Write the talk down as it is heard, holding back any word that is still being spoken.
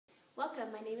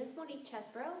Welcome, my name is Monique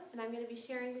Chesbrough, and I'm going to be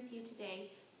sharing with you today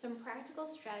some practical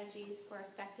strategies for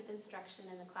effective instruction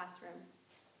in the classroom.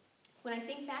 When I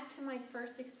think back to my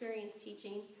first experience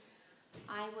teaching,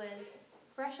 I was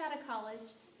fresh out of college,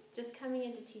 just coming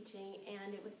into teaching,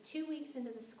 and it was 2 weeks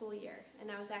into the school year, and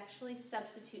I was actually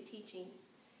substitute teaching.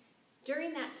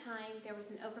 During that time, there was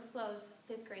an overflow of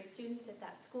 5th grade students at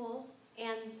that school,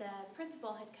 and the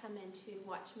principal had come in to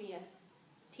watch me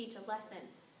teach a lesson.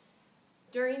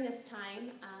 During this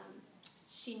time,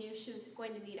 she knew she was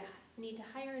going to need to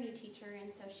hire a new teacher, and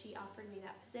so she offered me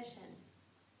that position.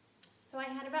 So I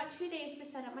had about 2 days to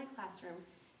set up my classroom,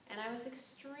 and I was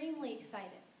extremely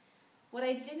excited. What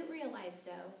I didn't realize,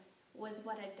 though, was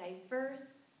what a diverse,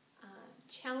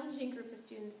 challenging group of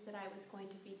students that I was going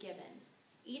to be given.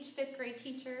 Each 5th grade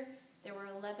teacher, there were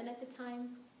 11 at the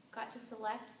time, got to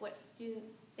select what students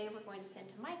they were going to send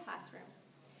to my classroom.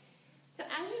 So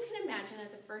as you can imagine,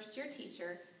 as a first-year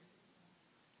teacher,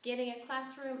 getting a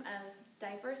classroom of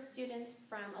diverse students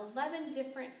from 11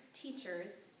 different teachers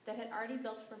that had already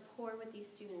built a rapport with these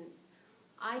students,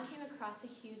 I came across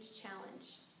a huge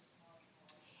challenge.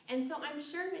 And so I'm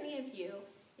sure many of you,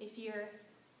 if you're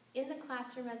in the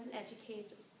classroom as an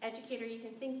educator, you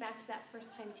can think back to that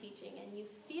first time teaching and you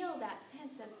feel that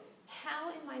sense of how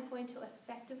am I going to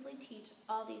effectively teach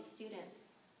all these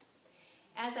students?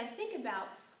 As I think about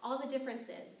all the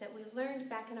differences that we learned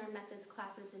back in our methods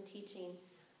classes in teaching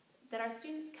that our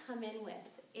students come in with,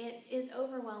 it is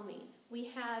overwhelming. We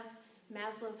have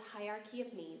Maslow's hierarchy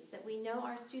of needs, that we know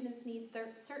our students need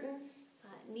certain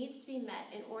needs to be met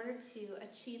in order to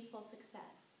achieve full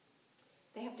success.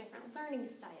 They have different learning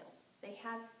styles. They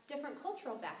have different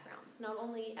cultural backgrounds, not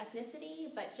only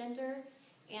ethnicity, but gender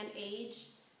and age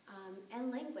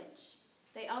and language.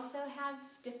 They also have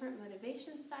different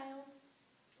motivation styles,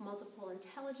 multiple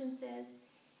intelligences,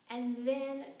 and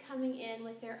then coming in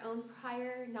with their own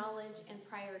prior knowledge and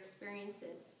prior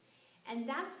experiences. And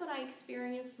that's what I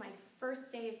experienced my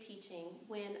first day of teaching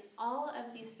when all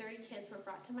of these 30 kids were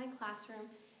brought to my classroom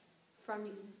from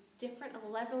these different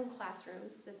 11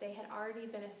 classrooms that they had already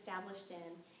been established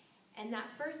in. And that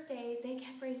first day, they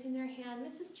kept raising their hand,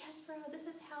 Mrs. Chesbrough, this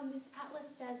is how Ms. Atlas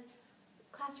does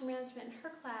classroom management in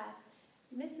her class.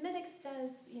 Ms. Middix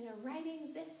does,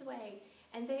 writing this way.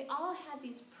 And they all had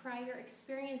these prior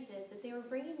experiences that they were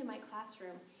bringing to my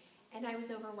classroom, and I was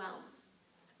overwhelmed.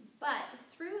 But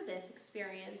through this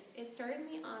experience, it started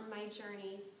me on my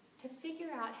journey to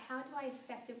figure out how do I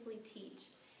effectively teach.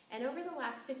 And over the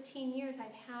last 15 years,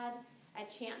 I've had a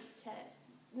chance to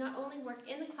not only work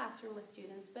in the classroom with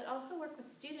students, but also work with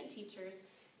student teachers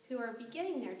who are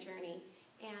beginning their journey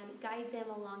and guide them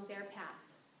along their path.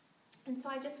 And so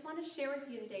I just want to share with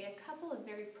you today a couple of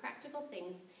very practical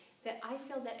things that I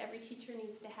feel that every teacher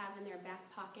needs to have in their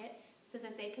back pocket so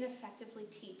that they can effectively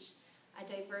teach a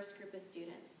diverse group of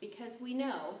students. Because we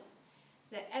know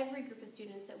that every group of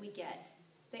students that we get,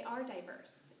 they are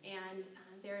diverse. And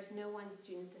there is no one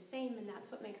student the same, and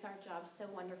that's what makes our job so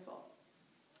wonderful.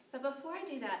 But before I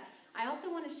do that, I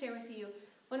also want to share with you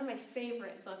one of my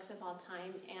favorite books of all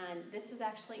time, and this was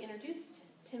actually introduced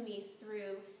to me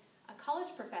through a college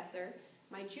professor,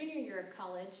 my junior year of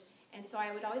college. And so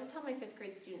I would always tell my 5th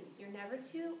grade students, you're never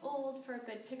too old for a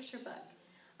good picture book.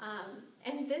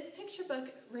 And this picture book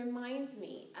reminds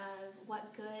me of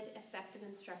what good, effective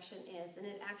instruction is. And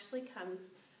it actually comes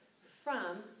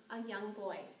from a young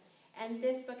boy. And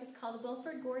this book is called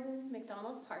Wilford Gordon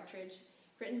MacDonald Partridge,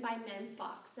 written by Mem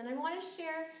Fox. And I want to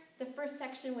share the first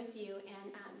section with you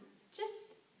and just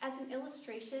as an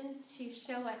illustration to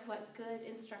show us what good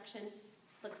instruction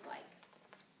looks like.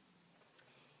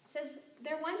 It says,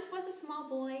 there once was a small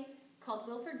boy called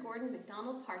Wilford Gordon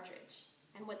MacDonald Partridge,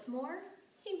 and what's more,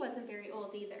 he wasn't very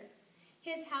old either.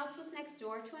 His house was next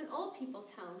door to an old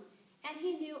people's home, and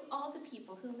he knew all the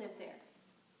people who lived there.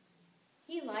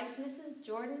 He liked Mrs.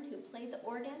 Jordan, who played the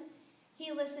organ.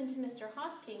 He listened to Mr.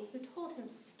 Hosking, who told him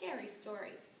scary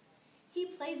stories.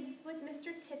 He played with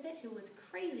Mr. Tippett, who was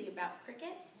crazy about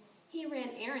cricket. He ran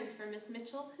errands for Miss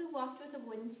Mitchell, who walked with a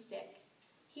wooden stick.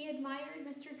 He admired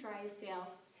Mr. Drysdale,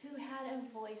 who had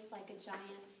a voice like a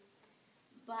giant.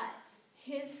 But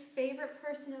his favorite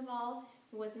person of all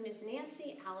was Miss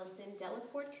Nancy Allison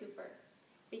Delacourt Cooper,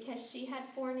 because she had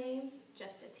 4 names,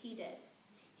 just as he did.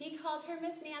 He called her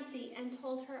Miss Nancy and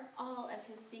told her all of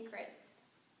his secrets.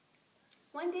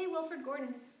 One day, Wilford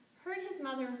Gordon heard his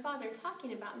mother and father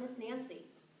talking about Miss Nancy.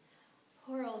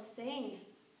 Poor old thing,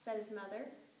 said his mother.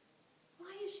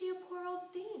 Why is she a poor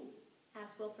old thing?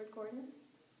 Asked Wilford Gordon.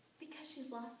 Because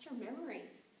she's lost her memory,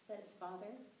 said his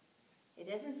father. It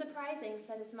isn't surprising,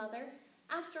 said his mother.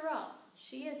 After all,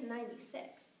 she is 96.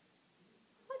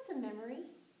 What's a memory?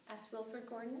 Asked Wilford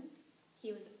Gordon.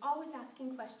 He was always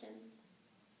asking questions.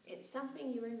 It's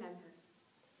something you remember,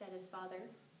 said his father.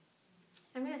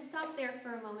 I'm going to stop there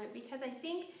for a moment because I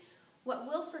think what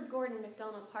Wilford Gordon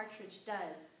MacDonald Partridge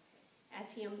does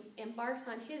as he embarks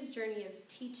on his journey of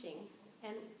teaching,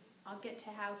 and I'll get to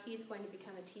how he's going to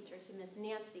become a teacher to Miss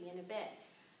Nancy in a bit,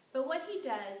 but what he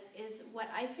does is what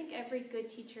I think every good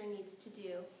teacher needs to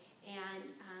do,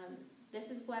 and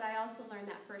this is what I also learned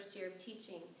that first year of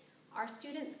teaching. Our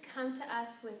students come to us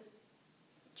with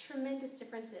tremendous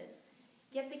differences,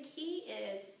 yet the key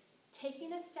is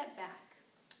taking a step back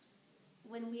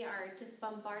when we are just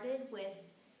bombarded with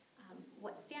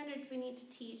what standards we need to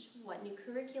teach, what new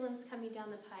curriculum's coming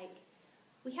down the pike.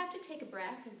 We have to take a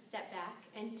breath and step back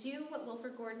and do what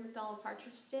Wilford Gordon MacDonald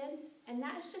Partridge did, and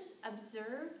that is just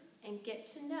observe and get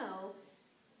to know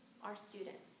our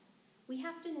students. We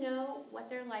have to know what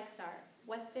their likes are,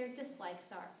 what their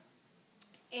dislikes are.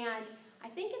 And I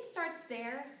think it starts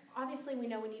there. Obviously, we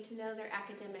know we need to know their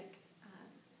academic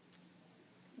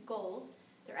goals,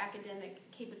 their academic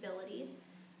capabilities,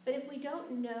 but if we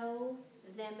don't know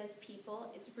them as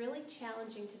people, it's really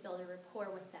challenging to build a rapport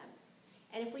with them.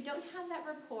 And if we don't have that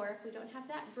rapport, if we don't have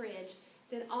that bridge,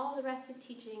 then all the rest of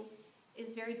teaching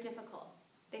is very difficult.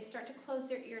 They start to close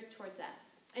their ears towards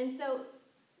us. And so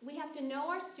we have to know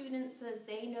our students so that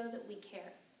they know that we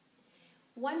care.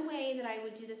 One way that I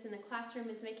would do this in the classroom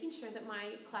is making sure that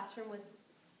my classroom was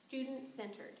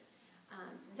student-centered.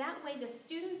 That way the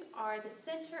students are the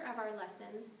center of our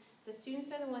lessons. The students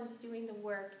are the ones doing the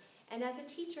work. And as a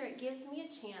teacher, it gives me a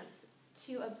chance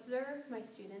to observe my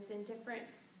students in different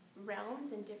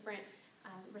realms and different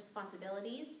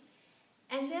responsibilities.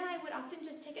 And then I would often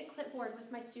just take a clipboard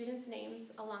with my students'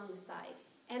 names along the side.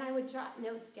 And I would jot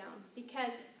notes down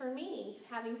because for me,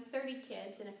 having 30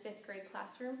 kids in a 5th grade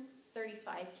classroom,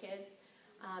 35 kids,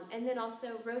 and then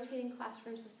also rotating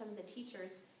classrooms with some of the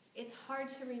teachers, it's hard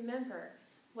to remember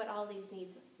what all these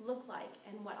needs look like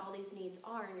and what all these needs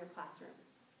are in your classroom.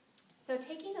 So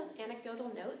taking those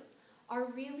anecdotal notes are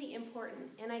really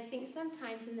important, and I think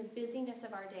sometimes in the busyness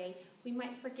of our day, we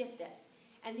might forget this.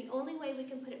 And the only way we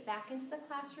can put it back into the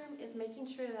classroom is making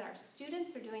sure that our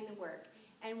students are doing the work,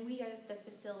 and we are the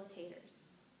facilitators.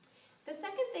 The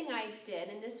second thing I did,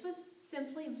 and this was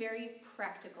simply very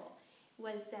practical,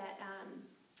 was that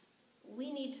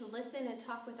we need to listen and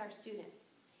talk with our students.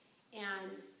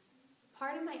 And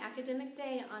part of my academic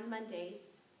day on Mondays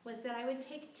was that I would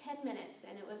take 10 minutes,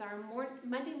 and it was our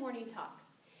Monday morning talks.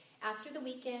 After the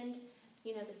weekend,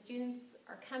 you know, the students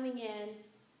are coming in,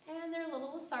 and they're a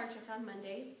little lethargic on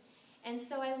Mondays. And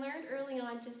so I learned early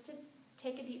on just to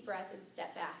take a deep breath and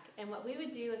step back. And what we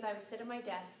would do is I would sit at my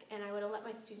desk, and I would let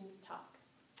my students talk.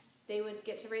 They would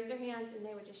get to raise their hands, and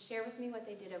they would just share with me what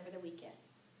they did over the weekend.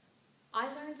 I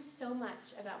learned so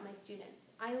much about my students.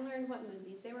 I learned what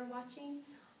movies they were watching.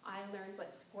 I learned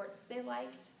what sports they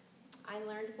liked. I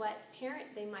learned what parent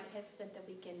they might have spent the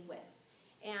weekend with.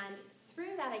 And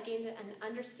through that, I gained an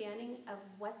understanding of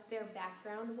what their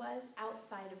background was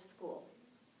outside of school.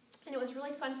 And it was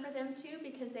really fun for them too,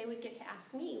 because they would get to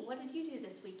ask me, what did you do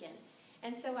this weekend?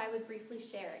 And so I would briefly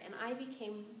share, and I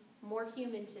became more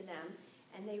human to them,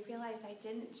 and they realized I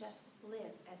didn't just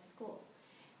live at school.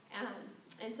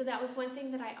 And so that was one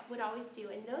thing that I would always do.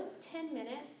 And those 10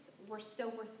 minutes were so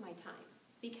worth my time,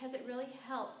 because it really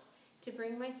helped to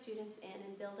bring my students in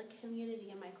and build a community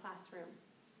in my classroom.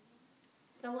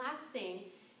 The last thing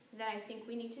that I think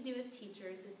we need to do as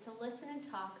teachers is to listen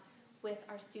and talk with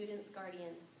our students'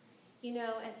 guardians. You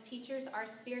know, as teachers, our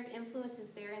sphere of influence is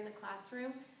there in the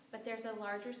classroom, but there's a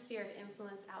larger sphere of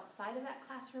influence outside of that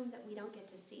classroom that we don't get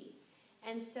to see.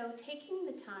 And so taking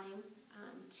the time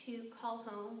to call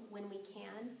home when we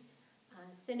can,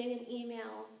 sending an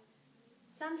email,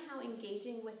 somehow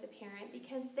engaging with the parent,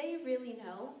 because they really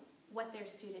know what their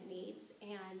student needs.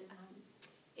 And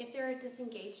if they're a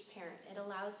disengaged parent, it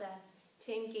allows us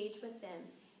to engage with them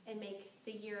and make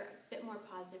the year a bit more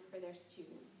positive for their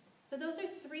student. So those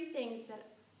are 3 things that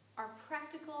are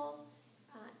practical,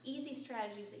 easy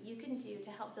strategies that you can do to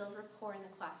help build rapport in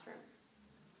the classroom.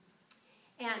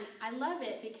 And I love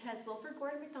it because Wilford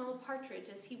Gordon MacDonald Partridge,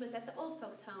 as he was at the old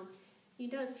folks' home, you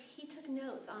notice he took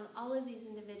notes on all of these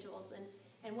individuals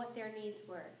and what their needs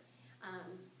were.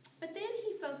 But then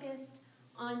he focused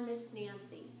on Miss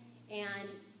Nancy, and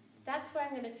that's what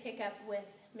I'm going to pick up with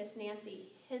Miss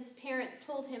Nancy. His parents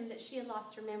told him that she had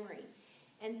lost her memory.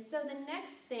 And so the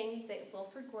next thing that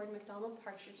Wilford Gordon MacDonald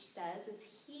Partridge does is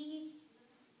he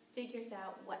figures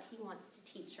out what he wants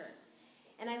to teach her.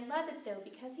 And I love it, though,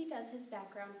 because he does his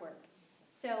background work.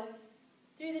 So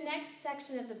through the next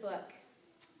section of the book,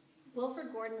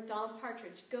 Wilford Gordon MacDonald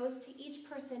Partridge goes to each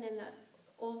person in the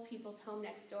old people's home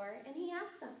next door, and he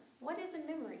asks them, what is a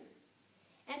memory?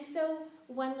 And so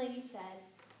one lady says,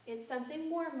 it's something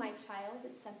warm, my child,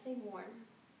 it's something warm.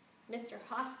 Mr.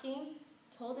 Hosking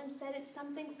said it's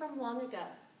something from long ago.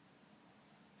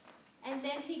 And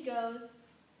then he goes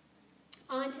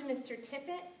on to Mr.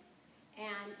 Tippett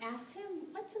and asks him,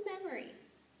 what's a memory?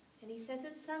 And he says,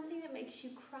 it's something that makes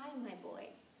you cry, my boy.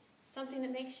 Something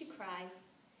that makes you cry.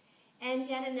 And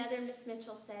yet another Miss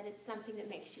Mitchell said, it's something that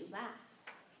makes you laugh.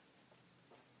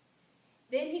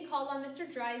 Then he called on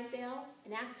Mr. Drysdale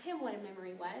and asked him what a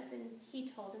memory was, and he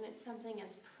told him it's something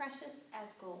as precious as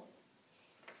gold.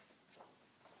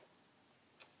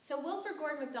 So Wilford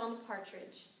Gordon MacDonald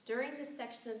Partridge, during this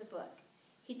section of the book,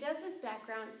 he does his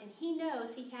background, and he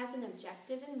knows he has an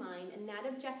objective in mind, and that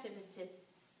objective is to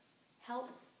help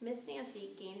Miss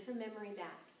Nancy gain her memory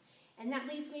back. And that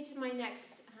leads me to my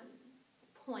next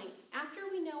point. After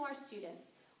we know our students,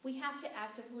 we have to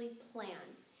actively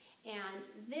plan. And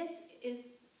this is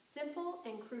simple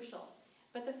and crucial.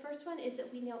 But the first one is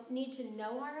that we need to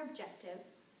know our objective,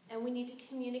 and we need to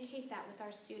communicate that with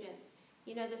our students.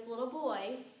 You know, this little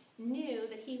boy knew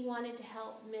that he wanted to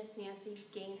help Miss Nancy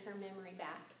gain her memory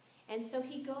back. And so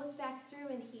he goes back through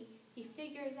and he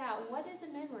figures out what is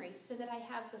a memory so that I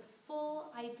have the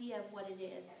full idea of what it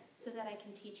is so that I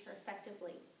can teach her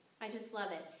effectively. I just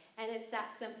love it. And it's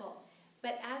that simple.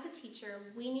 But as a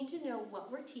teacher, we need to know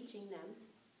what we're teaching them.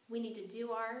 We need to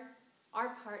do our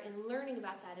part in learning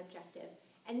about that objective.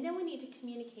 And then we need to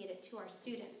communicate it to our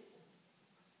students.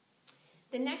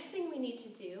 The next thing we need to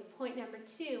do, point number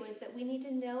 2, is that we need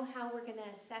to know how we're going to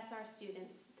assess our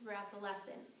students throughout the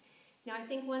lesson. Now, I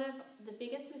think one of the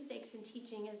biggest mistakes in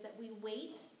teaching is that we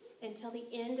wait until the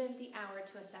end of the hour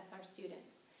to assess our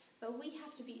students. But we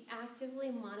have to be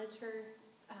actively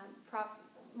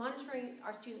monitoring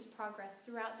our students' progress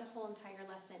throughout the whole entire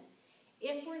lesson.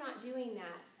 If we're not doing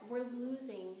that, we're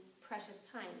losing precious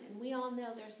time. And we all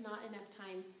know there's not enough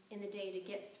time in the day to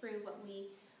get through what we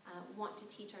want to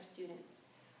teach our students.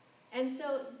 And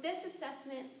so this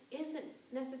assessment isn't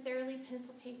necessarily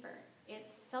pencil paper.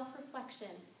 It's self-reflection.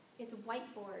 It's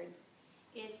whiteboards.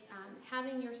 It's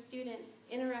having your students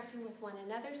interacting with one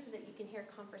another so that you can hear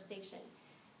conversation.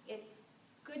 It's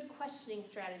good questioning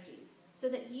strategies so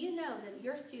that you know that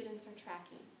your students are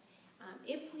tracking.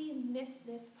 If we miss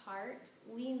this part,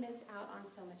 we miss out on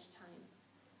so much time.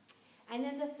 And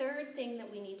then the third thing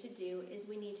that we need to do is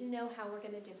we need to know how we're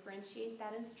going to differentiate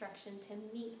that instruction to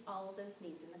meet all of those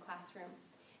needs in the classroom.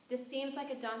 This seems like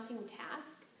a daunting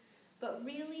task, but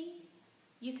really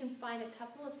you can find a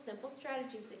couple of simple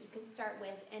strategies that you can start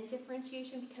with, and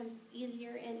differentiation becomes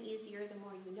easier and easier the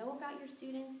more you know about your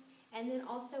students, and then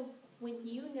also when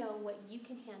you know what you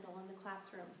can handle in the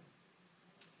classroom.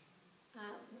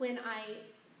 When I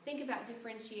think about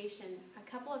differentiation,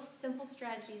 a couple of simple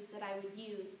strategies that I would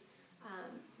use.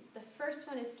 The first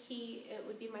one is key. It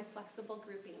would be my flexible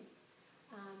grouping.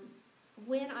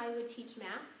 When I would teach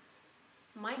math,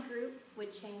 my group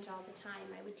would change all the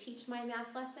time. I would teach my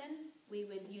math lesson. We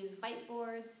would use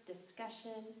whiteboards,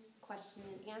 discussion, question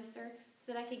and answer,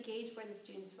 so that I could gauge where the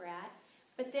students were at.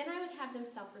 But then I would have them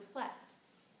self-reflect.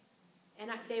 And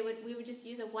we would just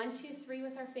use a 1, 2, 3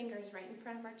 with our fingers right in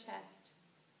front of our chest.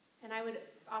 And I would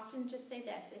often just say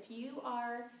this: if you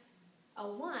are a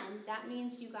 1, that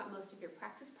means you got most of your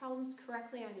practice problems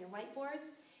correctly on your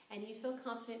whiteboards and you feel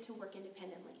confident to work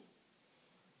independently.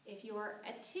 If you're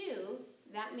a 2,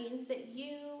 that means that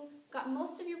you got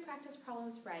most of your practice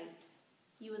problems right.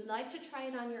 You would like to try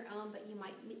it on your own, but you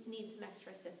might need some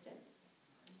extra assistance.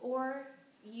 Or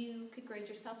you could grade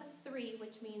yourself a 3,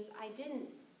 which means I didn't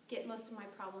get most of my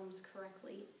problems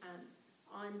correctly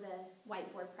on the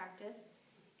whiteboard practice,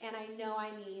 and I know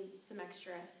I need some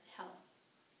extra help.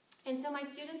 And so my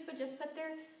students would just put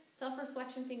their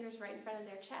self-reflection fingers right in front of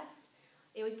their chest.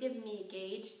 It would give me a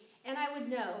gauge, and I would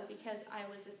know, because I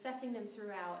was assessing them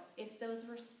throughout, if those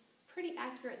were pretty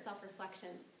accurate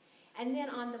self-reflections. And then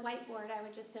on the whiteboard, I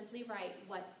would just simply write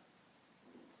what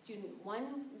student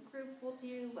 1 group will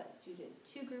do, what student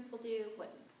 2 group will do,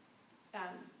 what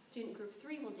student group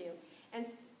 3 will do. And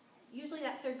usually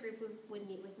that third group would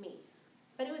meet with me.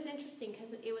 But it was interesting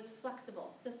because it was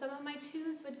flexible. So some of my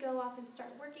 2s would go off and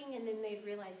start working, and then they'd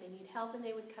realize they need help, and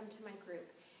they would come to my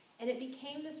group. And it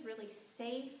became this really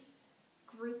safe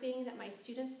grouping that my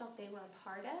students felt they were a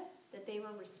part of, that they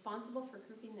were responsible for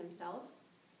grouping themselves.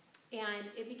 And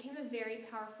it became a very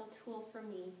powerful tool for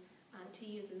me to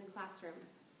use in the classroom.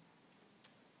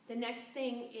 The next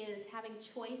thing is having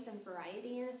choice and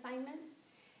variety in assignments.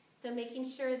 So making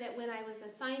sure that when I was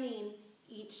assigning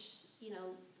each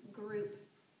group,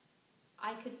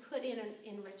 I could put in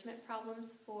enrichment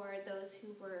problems for those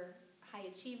who were high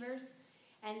achievers.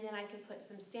 And then I could put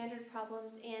some standard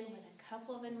problems in with a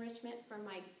couple of enrichment for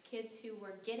my kids who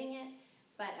were getting it,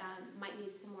 but might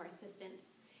need some more assistance.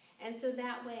 And so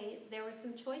that way, there was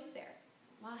some choice there.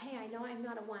 Well, hey, I know I'm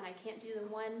not a 1. I can't do the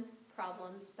 1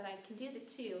 problems, but I can do the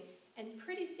 2. And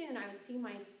pretty soon, I would see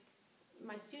my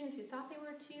students who thought they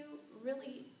were 2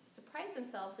 really surprise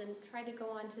themselves and try to go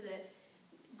on to the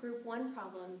group 1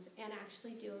 problems and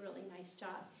actually do a really nice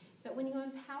job. But when you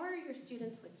empower your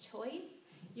students with choice,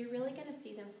 you're really going to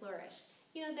see them flourish.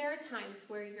 You know, there are times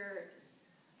where your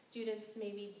students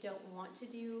maybe don't want to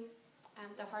do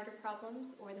the harder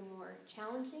problems or the more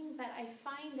challenging, but I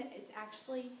find that it's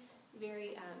actually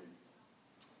very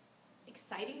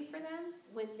exciting for them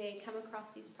when they come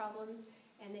across these problems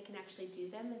and they can actually do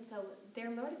them, and so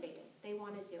they're motivated. They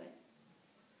want to do it.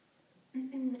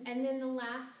 And then the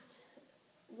last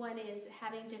one is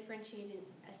having differentiated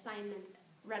assignments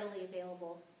readily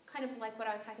available, kind of like what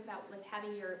I was talking about with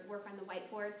having your work on the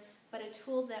whiteboard, but a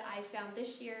tool that I found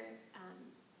this year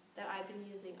that I've been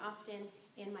using often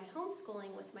in my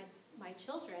homeschooling with my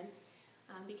children,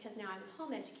 because now I'm a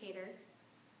home educator,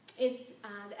 is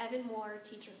the Evan Moore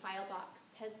Teacher File Box.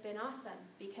 Has been awesome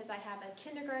because I have a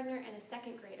kindergartner and a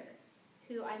 2nd grader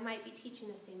who I might be teaching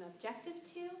the same objective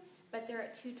to, but they're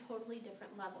at 2 totally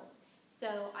different levels.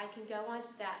 So I can go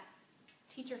onto that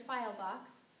teacher file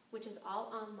box, which is all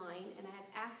online, and I have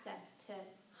access to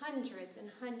hundreds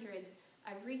and hundreds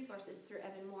of resources through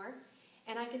Evan Moore,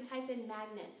 and I can type in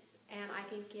magnets, and I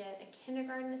can get a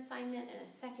kindergarten assignment and a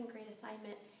 2nd grade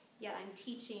assignment, yet I'm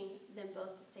teaching them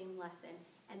both the same lesson,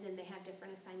 and then they have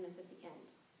different assignments at the end.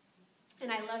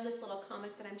 And I love this little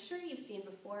comic that I'm sure you've seen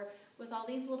before with all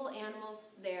these little animals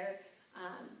there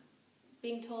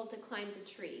being told to climb the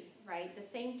tree, right? The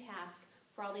same task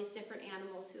for all these different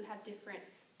animals who have different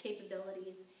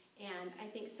capabilities. And I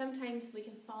think sometimes we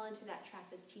can fall into that trap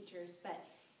as teachers, but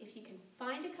if you can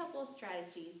find a couple of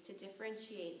strategies to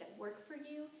differentiate that work for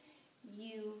you,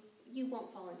 you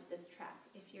won't fall into this trap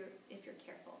if you're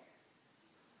careful.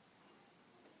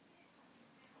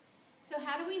 So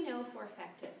how do we know if we're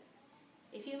effective?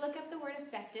 If you look up the word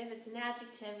effective, it's an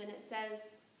adjective, and it says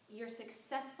you're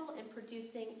successful in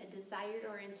producing a desired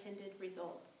or intended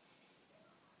result.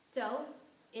 So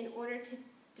in order to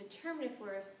determine if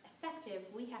we're effective,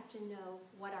 we have to know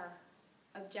what our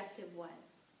objective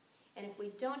was. And if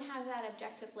we don't have that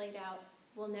objective laid out,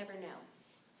 we'll never know.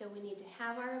 So we need to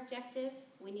have our objective,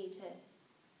 we need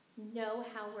to know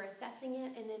how we're assessing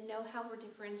it, and then know how we're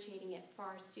differentiating it for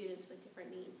our students with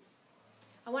different needs.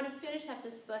 I want to finish up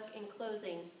this book in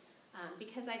closing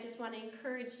because I just want to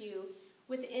encourage you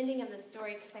with the ending of the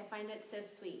story because I find it so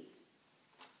sweet.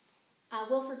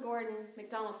 Wilford Gordon,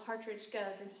 McDonald Partridge,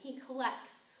 goes and he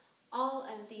collects all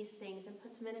of these things and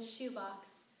puts them in a shoebox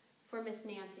for Miss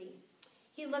Nancy.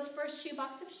 He looked for a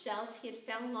shoebox of shells he had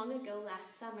found long ago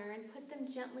last summer and put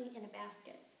them gently in a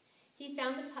basket. He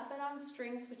found the puppet on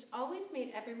strings, which always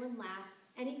made everyone laugh,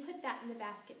 and he put that in the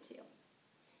basket too.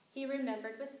 He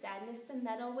remembered with sadness the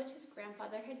medal which his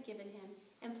grandfather had given him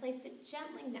and placed it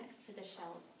gently next to the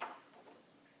shells.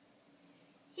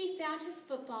 He found his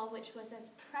football, which was as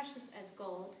precious as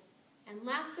gold, and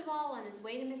last of all, on his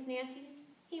way to Miss Nancy's,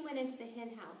 he went into the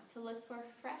hen house to look for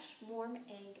a fresh, warm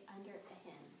egg under the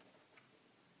hen.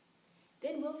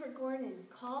 Then Wilford Gordon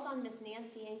called on Miss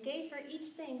Nancy and gave her each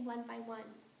thing one by one.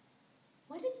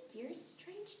 What a dear,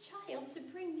 strange child to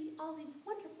bring me all these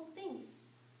wonderful things,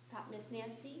 thought Miss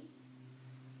Nancy.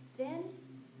 Then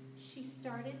she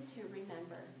started to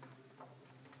remember.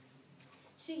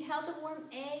 She held the warm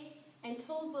egg and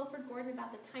told Wilford Gordon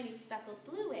about the tiny speckled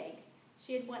blue eggs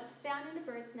she had once found in a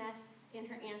bird's nest in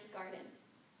her aunt's garden.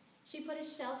 She put a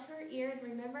shell to her ear and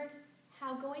remembered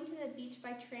how going to the beach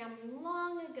by tram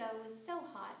long ago was so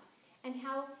hot and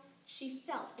how she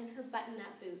felt in her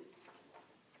button-up boots.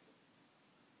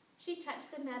 She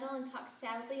touched the medal and talked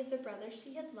sadly of the brother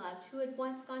she had loved who had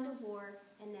once gone to war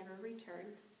and never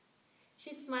returned.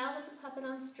 She smiled at the puppet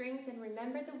on strings and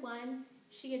remembered the one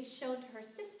she had shown to her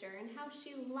sister and how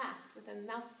she laughed with a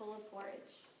mouthful of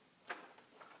porridge.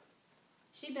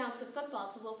 She bounced a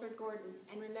football to Wilford Gordon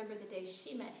and remembered the day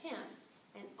she met him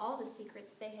and all the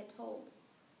secrets they had told.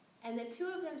 And the two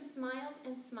of them smiled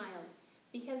and smiled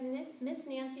because Miss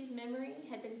Nancy's memory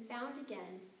had been found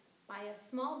again by a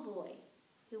small boy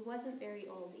who wasn't very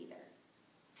old either.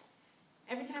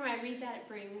 Every time I read that, it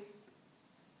brings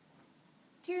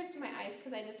tears to my eyes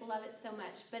because I just love it so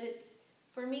much. But it's,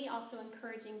 for me, also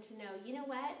encouraging to know, you know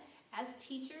what? As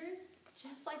teachers,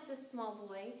 just like this small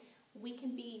boy, we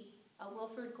can be a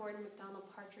Wilford Gordon McDonald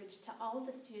Partridge to all of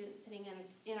the students sitting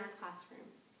in our classroom.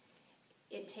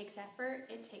 It takes effort,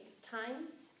 it takes time,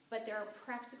 but there are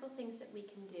practical things that we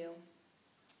can do.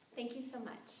 Thank you so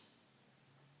much.